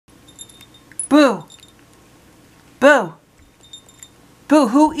Boo! Boo! Boo,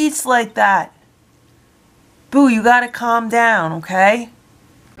 who eats like that? Boo, you gotta calm down, okay?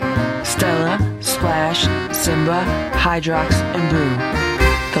 Stella, Splash, Simba, Hydrox, and Boo,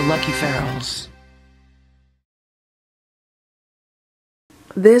 the LuckyFerals.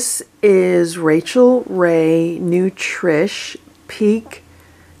 This is Rachel Ray Nutrish Peak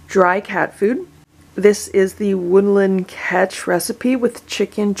Dry Cat Food. This is the Woodland Catch recipe with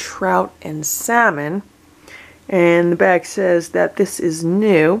chicken, trout, and salmon. And the bag says that this is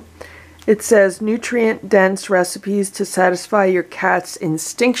new. It says nutrient-dense recipes to satisfy your cat's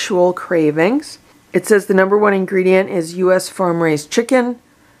instinctual cravings. It says the #1 ingredient is U.S. farm-raised chicken,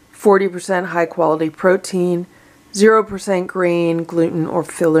 40% high-quality protein, 0% grain, gluten, or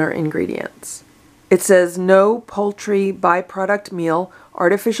filler ingredients. It says no poultry byproduct meal,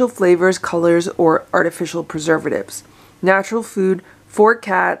 artificial flavors, colors, or artificial preservatives. Natural food for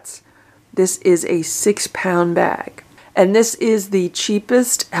cats. This is a 6-pound bag. And this is the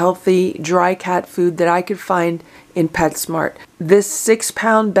cheapest healthy dry cat food that I could find in PetSmart. This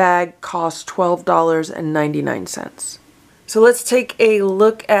 6-pound bag costs $12.99. So let's take a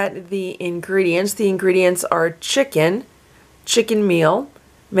look at the ingredients. The ingredients are chicken, chicken meal,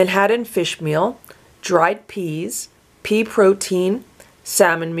 Manhattan fish meal, dried peas, pea protein,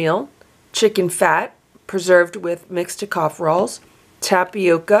 salmon meal, chicken fat, preserved with mixed tocopherols,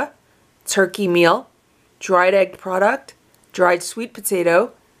 tapioca, turkey meal, dried egg product, dried sweet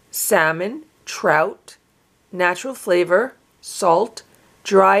potato, salmon, trout, natural flavor, salt,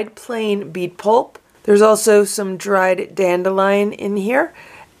 dried plain beet pulp. There's also some dried dandelion in here,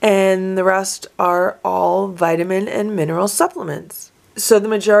 and the rest are all vitamin and mineral supplements. So the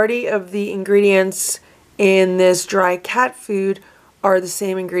majority of the ingredients in this dry cat food are the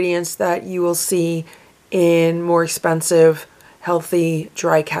same ingredients that you will see in more expensive, healthy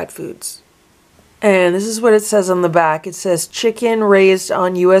dry cat foods. And this is what it says on the back. It says chicken raised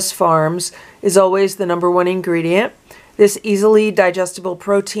on U.S. farms is always the #1 ingredient. This easily digestible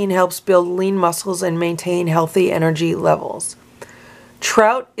protein helps build lean muscles and maintain healthy energy levels.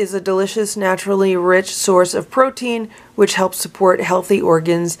 Trout is a delicious, naturally rich source of protein, which helps support healthy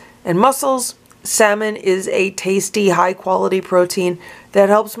organs and muscles. Salmon is a tasty, high-quality protein that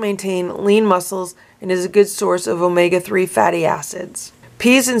helps maintain lean muscles and is a good source of omega-3 fatty acids.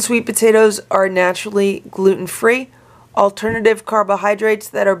 Peas and sweet potatoes are naturally gluten-free, alternative carbohydrates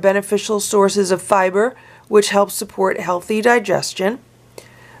that are beneficial sources of fiber, which helps support healthy digestion.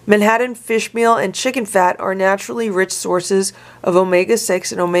 Manhattan fish meal and chicken fat are naturally rich sources of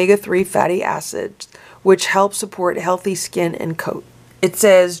omega-6 and omega-3 fatty acids, which help support healthy skin and coat. It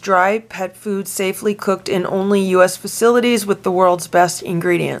says dry pet food safely cooked in only U.S. facilities with the world's best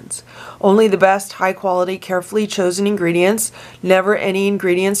ingredients. Only the best, high-quality, carefully chosen ingredients, never any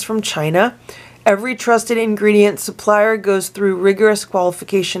ingredients from China. Every trusted ingredient supplier goes through rigorous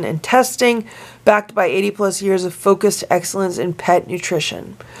qualification and testing, backed by 80+ years of focused excellence in pet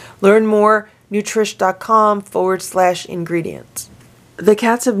nutrition. Learn more, nutrish.com/ingredients. The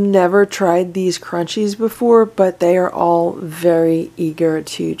cats have never tried these Crunchies before, but they are all very eager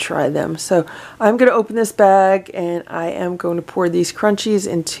to try them. So I'm going to open this bag and I am going to pour these Crunchies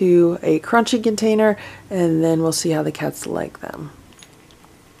into a Crunchy container, and then we'll see how the cats like them.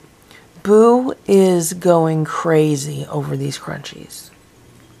 Boo is going crazy over these Crunchies.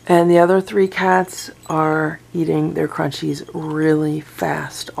 And the other 3 cats are eating their Crunchies really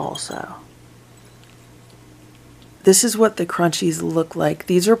fast also. This is what the Crunchies look like.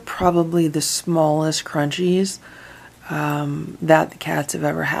 These are probably the smallest Crunchies that the cats have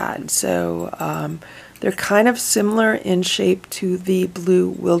ever had. So they're kind of similar in shape to the Blue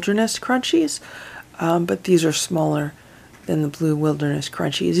Wilderness Crunchies, but these are smaller than the Blue Wilderness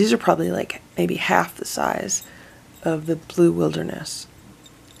Crunchies. These are probably like maybe half the size of the Blue Wilderness.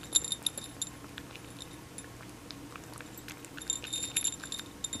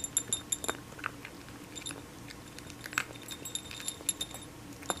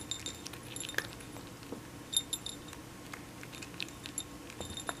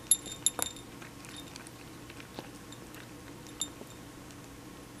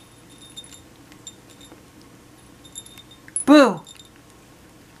 Boo!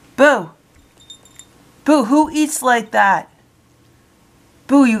 Boo! Boo, who eats like that?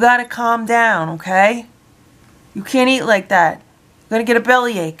 Boo, you gotta calm down, okay? You can't eat like that. You're gonna get a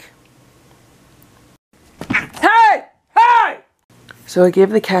bellyache. Hey! Hey! So I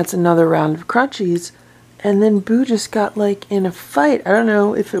gave the cats another round of Crunchies, and then Boo just got like in a fight. I don't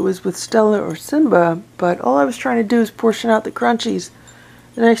know if it was with Stella or Simba, but all I was trying to do is portion out the Crunchies.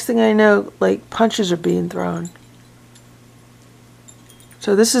 The next thing I know, like punches are being thrown.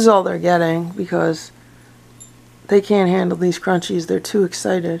 So this is all they're getting because they can't handle these Crunchies. They're too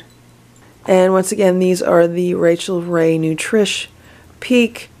excited. And once again, these are the Rachel Ray Nutrish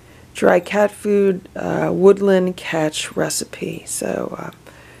Peak Dry Cat Food Woodland Catch Recipe. So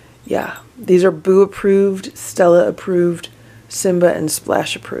yeah, these are Boo approved, Stella approved, Simba and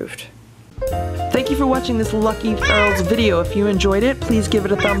Splash approved. Thank you for watching this LuckyFerals video. If you enjoyed it, please give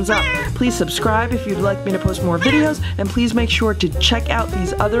it a thumbs up. Please subscribe if you'd like me to post more videos, and please make sure to check out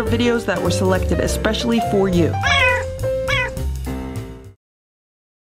these other videos that were selected especially for you.